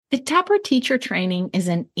The Taproot Teacher Training is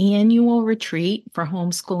an annual retreat for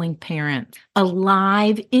homeschooling parents, a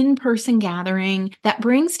live in-person gathering that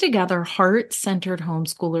brings together heart-centered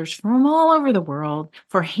homeschoolers from all over the world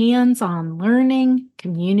for hands-on learning,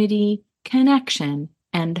 community, connection,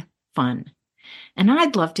 and fun. And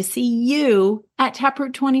I'd love to see you at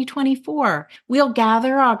Taproot 2024. We'll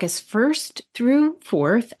gather August 1st through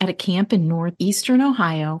 4th at a camp in northeastern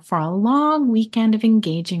Ohio for a long weekend of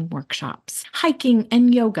engaging workshops, hiking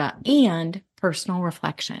and yoga, and personal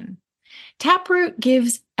reflection. Taproot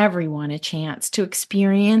gives everyone a chance to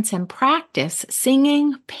experience and practice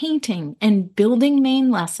singing, painting, and building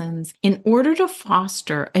Maine lessons in order to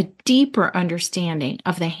foster a deeper understanding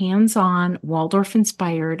of the hands-on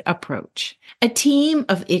Waldorf-inspired approach. A team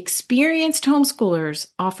of experienced homeschoolers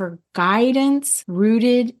offer guidance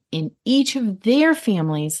rooted in each of their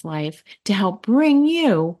family's life to help bring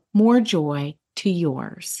you more joy to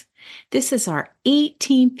yours. This is our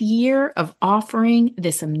 18th year of offering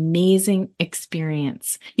this amazing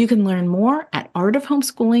experience. You can learn more at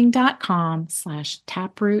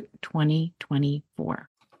artofhomeschooling.com/taproot2024.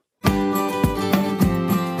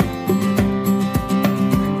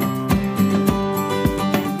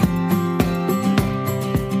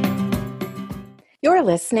 You're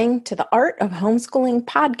listening to the Art of Homeschooling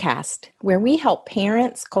podcast, where we help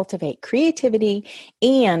parents cultivate creativity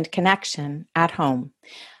and connection at home.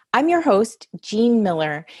 I'm your host, Jean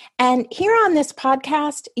Miller, and here on this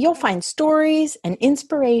podcast, you'll find stories and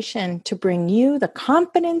inspiration to bring you the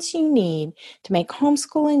confidence you need to make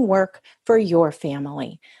homeschooling work for your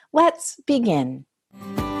family. Let's begin.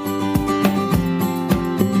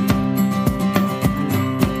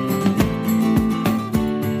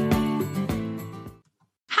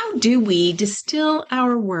 How do we distill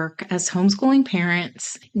our work as homeschooling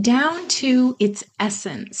parents down to its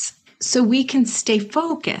essence, so we can stay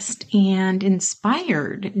focused and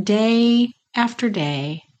inspired day after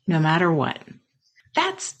day, no matter what?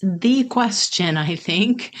 That's the question, I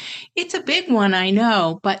think. It's a big one, I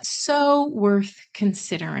know, but so worth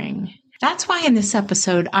considering. That's why in this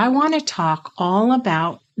episode, I want to talk all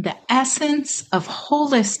about the essence of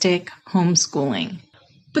holistic homeschooling.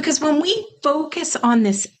 Because when we focus on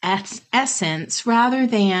this essence rather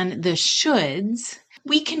than the shoulds,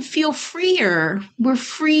 we can feel freer. We're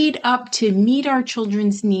freed up to meet our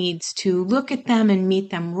children's needs, to look at them and meet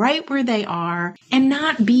them right where they are, and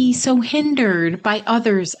not be so hindered by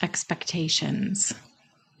others' expectations.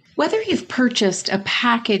 Whether you've purchased a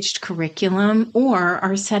packaged curriculum or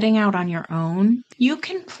are setting out on your own, you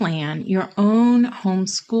can plan your own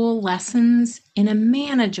homeschool lessons in a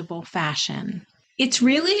manageable fashion. It's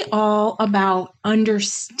really all about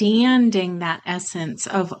understanding that essence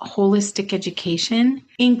of holistic education,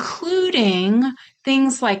 including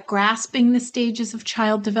things like grasping the stages of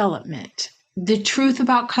child development, the truth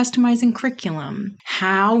about customizing curriculum,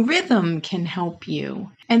 how rhythm can help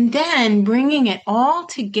you, and then bringing it all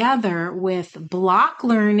together with block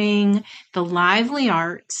learning, the lively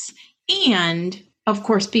arts, and, of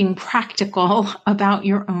course, being practical about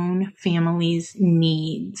your own family's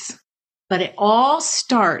needs. But it all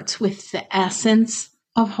starts with the essence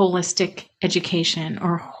of holistic education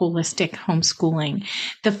or holistic homeschooling,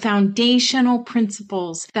 the foundational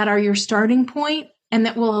principles that are your starting point and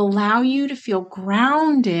that will allow you to feel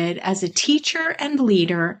grounded as a teacher and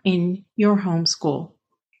leader in your homeschool.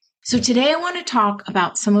 So today I want to talk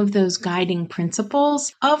about some of those guiding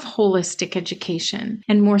principles of holistic education,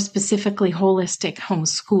 and more specifically, holistic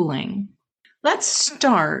homeschooling. Let's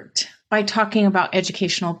start by talking about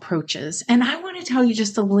educational approaches. And I want to tell you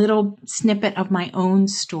just a little snippet of my own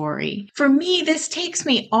story. For me, this takes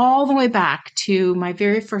me all the way back to my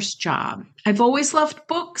very first job. I've always loved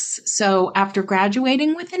books, so after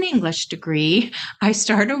graduating with an English degree, I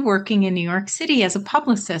started working in New York City as a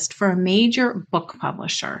publicist for a major book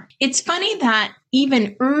publisher. It's funny that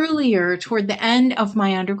even earlier, toward the end of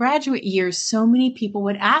my undergraduate years, so many people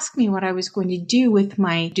would ask me what I was going to do with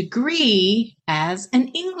my degree as an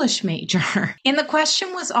English major. And the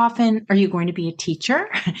question was often, are you going to be a teacher?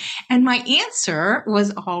 And my answer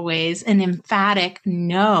was always an emphatic,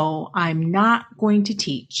 no, I'm not going to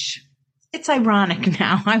teach. It's ironic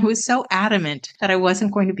now. I was so adamant that I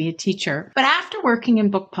wasn't going to be a teacher. But after working in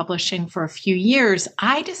book publishing for a few years,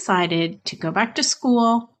 I decided to go back to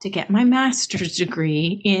school to get my master's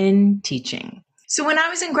degree in teaching. So when I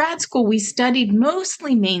was in grad school, we studied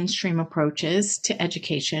mostly mainstream approaches to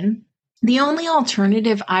education. The only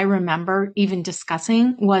alternative I remember even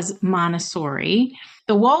discussing was Montessori.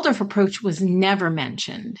 The Waldorf approach was never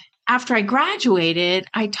mentioned. After I graduated,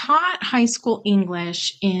 I taught high school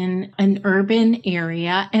English in an urban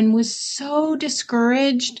area and was so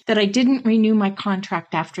discouraged that I didn't renew my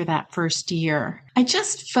contract after that first year. I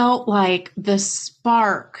just felt like the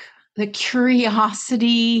spark, the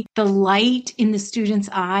curiosity, the light in the students'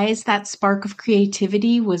 eyes, that spark of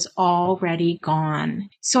creativity was already gone.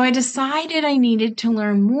 So I decided I needed to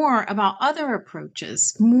learn more about other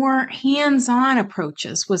approaches, more hands-on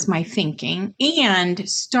approaches was my thinking, and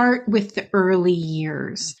start with the early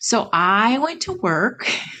years. So I went to work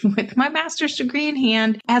with my master's degree in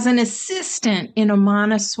hand as an assistant in a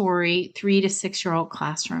Montessori 3 to 6-year-old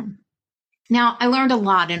classroom. Now, I learned a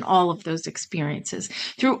lot in all of those experiences.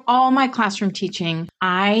 Through all my classroom teaching,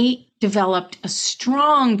 I developed a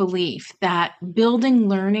strong belief that building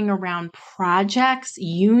learning around projects,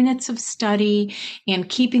 units of study, and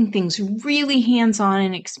keeping things really hands-on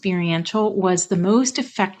and experiential was the most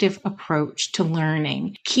effective approach to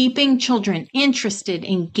learning, keeping children interested,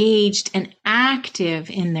 engaged, and active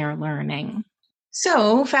in their learning.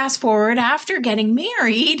 So fast forward, after getting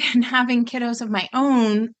married and having kiddos of my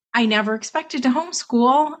own, I never expected to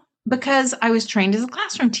homeschool because I was trained as a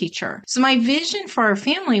classroom teacher. So my vision for our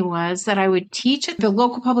family was that I would teach at the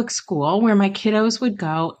local public school where my kiddos would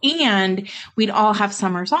go, and we'd all have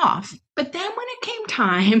summers off. But then when it came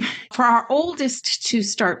time for our oldest to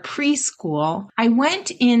start preschool, I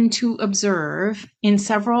went in to observe in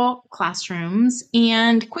several classrooms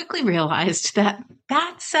and quickly realized that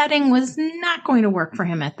that setting was not going to work for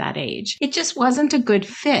him at that age. It just wasn't a good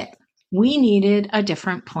fit. We needed a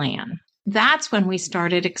different plan. That's when we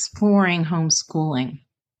started exploring homeschooling.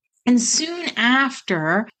 And soon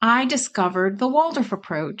after, I discovered the Waldorf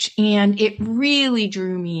approach, and it really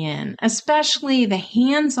drew me in, especially the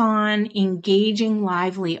hands-on, engaging,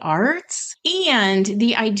 lively arts and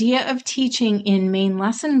the idea of teaching in main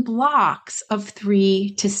lesson blocks of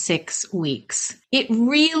 3 to 6 weeks. It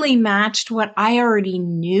really matched what I already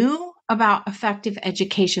knew about effective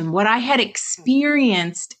education, what I had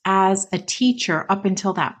experienced as a teacher up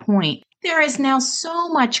until that point. There is now so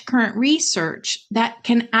much current research that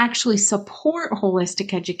can actually support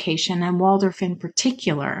holistic education and Waldorf in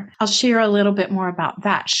particular. I'll share a little bit more about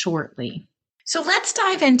that shortly. So let's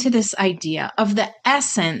dive into this idea of the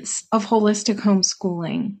essence of holistic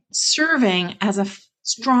homeschooling, serving as a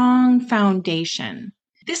strong foundation.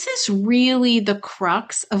 This is really the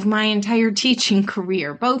crux of my entire teaching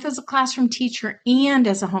career, both as a classroom teacher and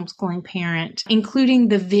as a homeschooling parent, including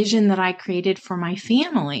the vision that I created for my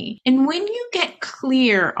family. And when you get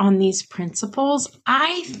clear on these principles,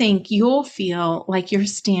 I think you'll feel like you're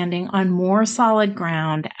standing on more solid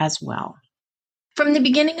ground as well. From the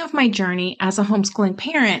beginning of my journey as a homeschooling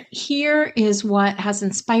parent, here is what has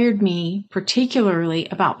inspired me particularly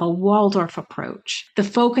about the Waldorf approach. The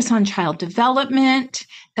focus on child development,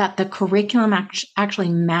 that the curriculum actually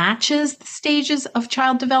matches the stages of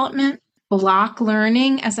child development. Block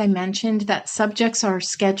learning, as I mentioned, that subjects are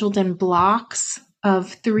scheduled in blocks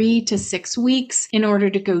of 3 to 6 weeks in order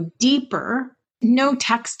to go deeper. No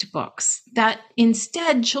textbooks, that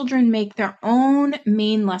instead children make their own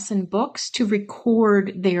main lesson books to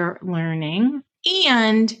record their learning,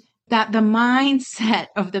 and that the mindset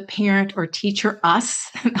of the parent or teacher, us,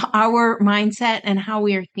 our mindset and how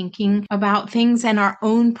we are thinking about things and our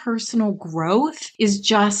own personal growth is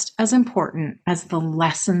just as important as the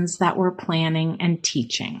lessons that we're planning and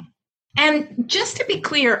teaching. And just to be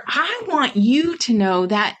clear, I want you to know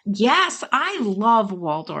that, yes, I love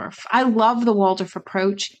Waldorf. I love the Waldorf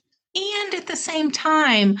approach. And at the same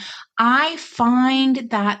time, I find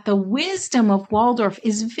that the wisdom of Waldorf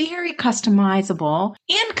is very customizable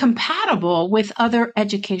and compatible with other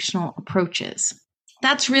educational approaches.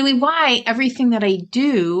 That's really why everything that I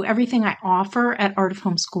do, everything I offer at Art of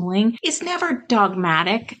Homeschooling is never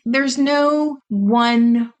dogmatic. There's no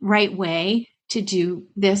one right way to do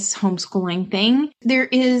this homeschooling thing. There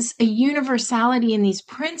is a universality in these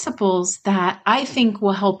principles that I think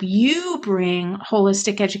will help you bring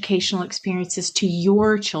holistic educational experiences to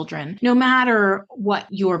your children, no matter what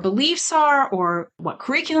your beliefs are or what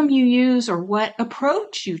curriculum you use or what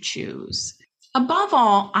approach you choose. Above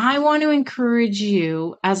all, I want to encourage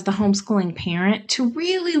you as the homeschooling parent to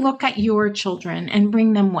really look at your children and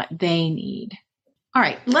bring them what they need. All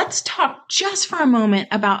right, let's talk just for a moment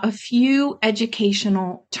about a few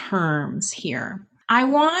educational terms here. I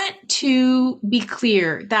want to be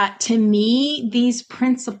clear that to me, these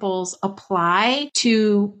principles apply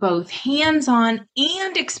to both hands-on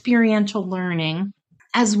and experiential learning,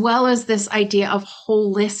 as well as this idea of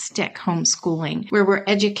holistic homeschooling, where we're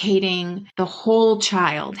educating the whole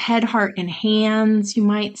child, head, heart, and hands, you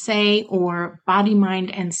might say, or body,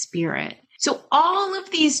 mind, and spirit. So all of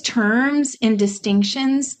these terms and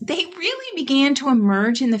distinctions, they really began to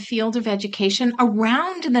emerge in the field of education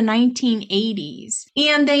around the 1980s.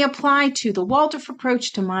 And they apply to the Waldorf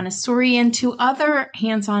approach, to Montessori, and to other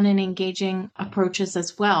hands-on and engaging approaches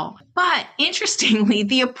as well. But interestingly,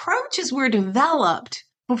 the approaches were developed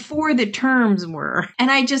before the terms were. And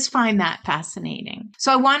I just find that fascinating.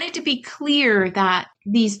 So I wanted to be clear that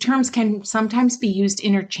these terms can sometimes be used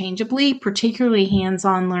interchangeably, particularly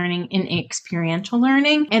hands-on learning and experiential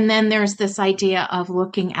learning. And then there's this idea of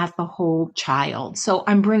looking at the whole child. So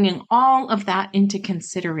I'm bringing all of that into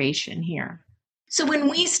consideration here. So when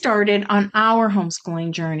we started on our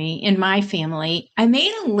homeschooling journey in my family, I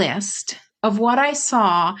made a list of what I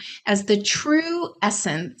saw as the true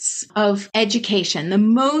essence of education, the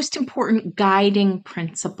most important guiding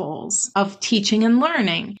principles of teaching and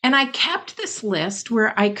learning. And I kept this list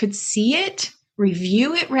where I could see it,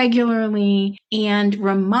 review it regularly, and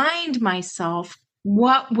remind myself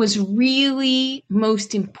what was really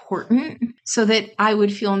most important so that I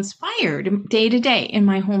would feel inspired day to day in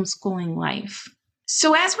my homeschooling life.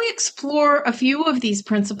 So as we explore a few of these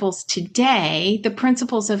principles today, the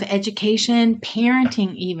principles of education,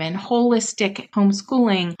 parenting even, holistic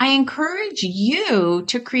homeschooling, I encourage you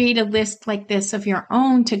to create a list like this of your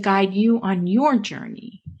own to guide you on your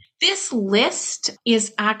journey. This list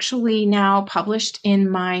is actually now published in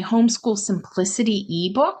my Homeschool Simplicity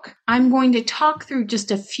ebook. I'm going to talk through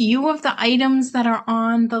just a few of the items that are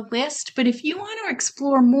on the list, but if you want to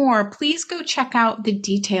explore more, please go check out the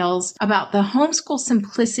details about the Homeschool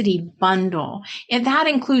Simplicity bundle. And that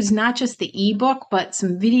includes not just the ebook, but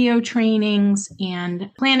some video trainings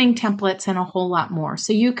and planning templates and a whole lot more.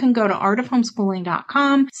 So you can go to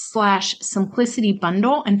artofhomeschooling.com/simplicity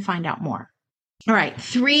bundle and find out more. All right,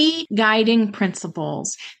 3 guiding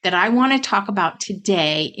principles that I want to talk about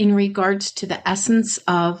today in regards to the essence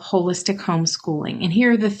of holistic homeschooling. And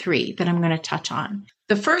here are the 3 that I'm going to touch on.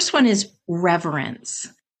 The first one is reverence.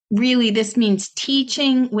 Really, this means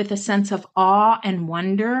teaching with a sense of awe and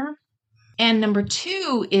wonder. And number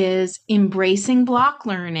 2 is embracing block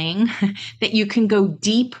learning, that you can go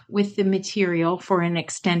deep with the material for an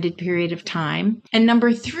extended period of time. And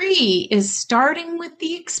number 3 is starting with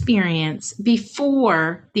the experience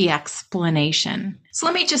before the explanation. So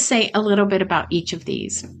let me just say a little bit about each of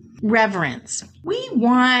these. Reverence. We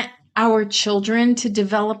want our children to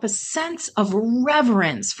develop a sense of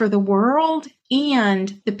reverence for the world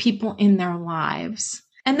and the people in their lives.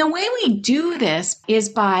 And the way we do this is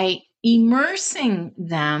by immersing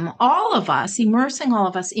all of us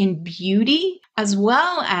in beauty, as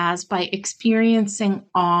well as by experiencing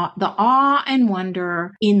the awe and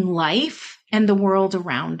wonder in life and the world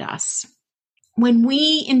around us. When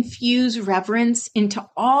we infuse reverence into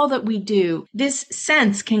all that we do, this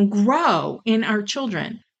sense can grow in our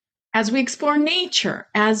children. As we explore nature,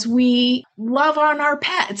 as we love on our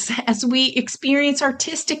pets, as we experience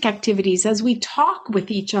artistic activities, as we talk with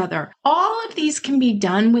each other, all of these can be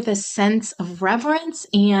done with a sense of reverence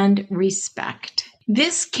and respect.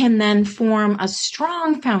 This can then form a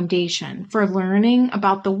strong foundation for learning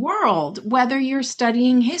about the world, whether you're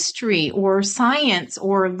studying history or science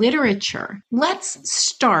or literature. Let's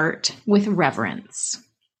start with reverence.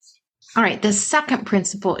 All right, the second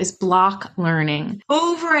principle is block learning.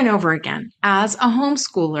 Over and over again, as a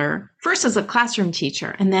homeschooler, first as a classroom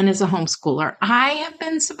teacher and then as a homeschooler, I have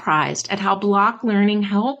been surprised at how block learning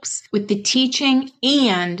helps with the teaching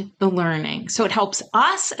and the learning. So it helps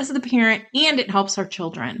us as the parent and it helps our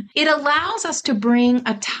children. It allows us to bring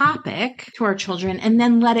a topic to our children and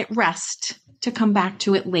then let it rest to come back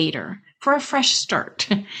to it later for a fresh start.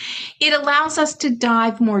 It allows us to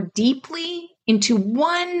dive more deeply into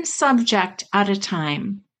one subject at a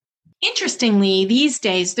time. Interestingly, these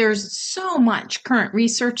days, there's so much current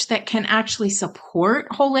research that can actually support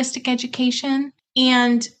holistic education.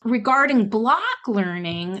 And regarding block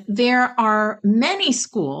learning, there are many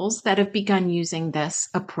schools that have begun using this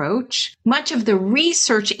approach. Much of the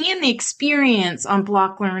research and the experience on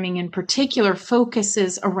block learning in particular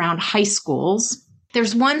focuses around high schools.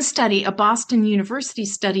 There's one study, a Boston University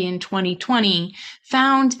study in 2020,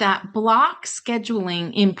 found that block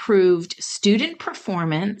scheduling improved student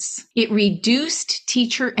performance, it reduced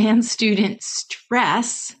teacher and student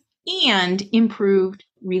stress, and improved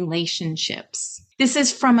relationships. This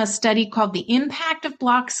is from a study called The Impact of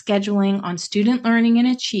Block Scheduling on Student Learning and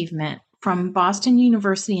Achievement from Boston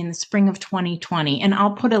University in the spring of 2020, and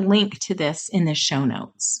I'll put a link to this in the show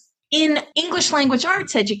notes. In English language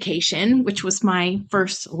arts education, which was my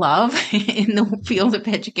first love in the field of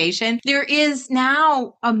education, there is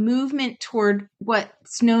now a movement toward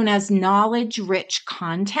what's known as knowledge-rich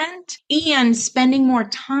content and spending more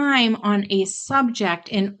time on a subject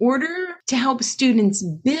in order to help students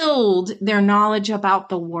build their knowledge about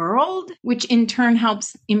the world, which in turn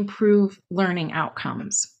helps improve learning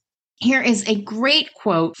outcomes. Here is a great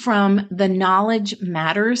quote from the Knowledge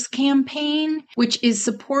Matters campaign, which is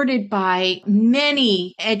supported by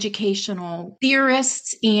many educational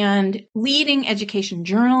theorists and leading education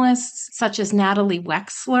journalists, such as Natalie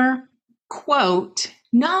Wexler. Quote,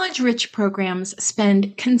 knowledge-rich programs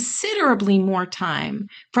spend considerably more time,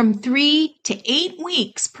 from 3 to 8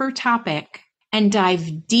 weeks per topic, and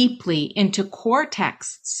dive deeply into core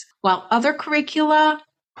texts, while other curricula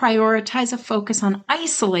prioritize a focus on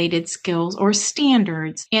isolated skills or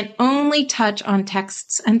standards and only touch on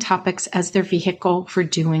texts and topics as their vehicle for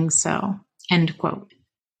doing so. End quote.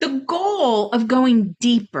 The goal of going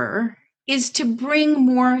deeper is to bring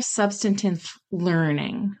more substantive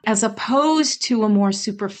learning as opposed to a more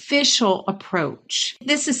superficial approach.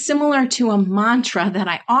 This is similar to a mantra that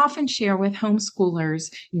I often share with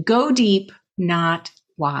homeschoolers: go deep, not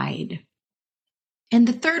wide. And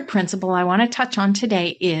the third principle I want to touch on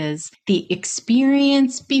today is the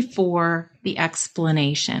experience before the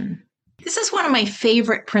explanation. This is one of my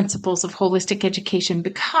favorite principles of holistic education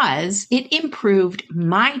because it improved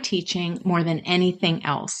my teaching more than anything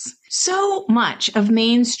else. So much of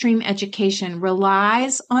mainstream education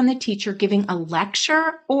relies on the teacher giving a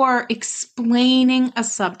lecture or explaining a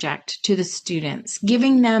subject to the students,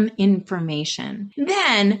 giving them information.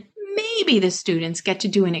 Then maybe the students get to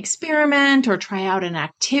do an experiment or try out an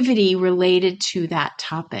activity related to that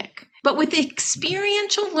topic. But with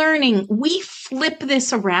experiential learning, we flip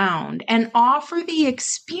this around and offer the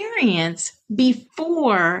experience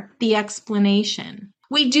before the explanation.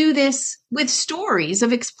 We do this with stories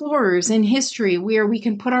of explorers in history where we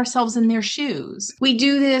can put ourselves in their shoes. We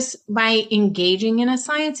do this by engaging in a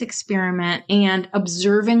science experiment and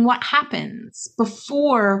observing what happens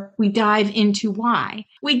before we dive into why.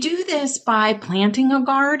 We do this by planting a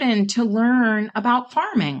garden to learn about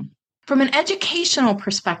farming. From an educational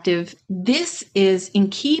perspective, this is in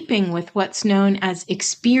keeping with what's known as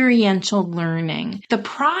experiential learning, the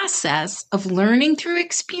process of learning through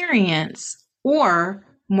experience, or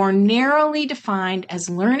more narrowly defined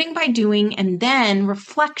as learning by doing and then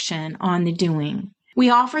reflection on the doing.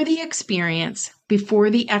 We offer the experience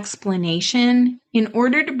before the explanation in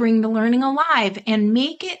order to bring the learning alive and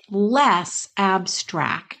make it less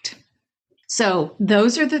abstract. So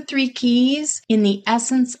those are the 3 keys in the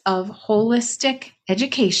essence of holistic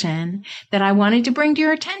education that I wanted to bring to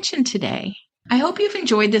your attention today. I hope you've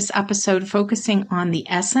enjoyed this episode focusing on the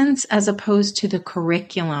essence as opposed to the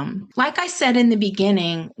curriculum. Like I said in the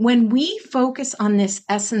beginning, when we focus on this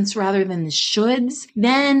essence rather than the shoulds,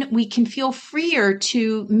 then we can feel freer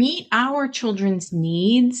to meet our children's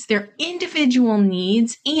needs, their individual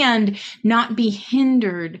needs, and not be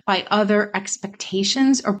hindered by other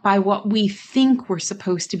expectations or by what we think we're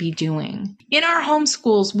supposed to be doing. In our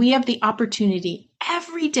homeschools, we have the opportunity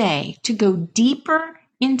every day to go deeper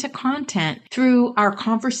into content through our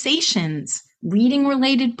conversations, reading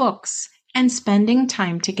related books, and spending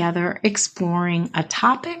time together exploring a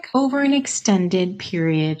topic over an extended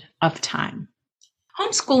period of time.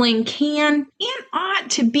 Homeschooling can and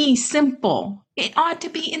ought to be simple. It ought to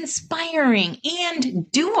be inspiring and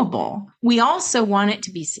doable. We also want it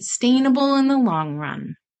to be sustainable in the long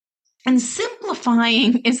run. And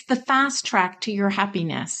simplifying is the fast track to your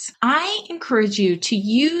happiness. I encourage you to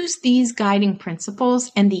use these guiding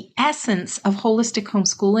principles and the essence of holistic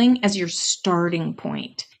homeschooling as your starting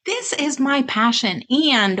point. This is my passion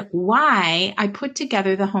and why I put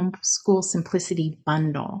together the Homeschool Simplicity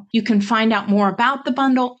Bundle. You can find out more about the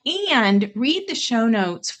bundle and read the show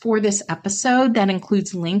notes for this episode that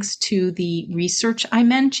includes links to the research I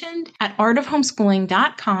mentioned at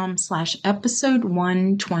artofhomeschooling.com/episode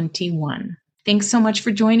 121. Thanks so much for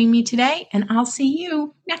joining me today, and I'll see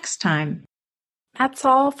you next time. That's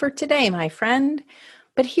all for today, my friend.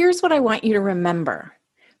 But here's what I want you to remember.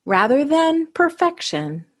 Rather than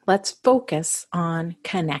perfection, let's focus on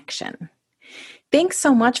connection. Thanks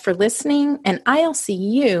so much for listening, and I'll see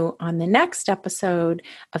you on the next episode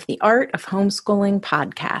of the Art of Homeschooling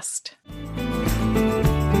podcast.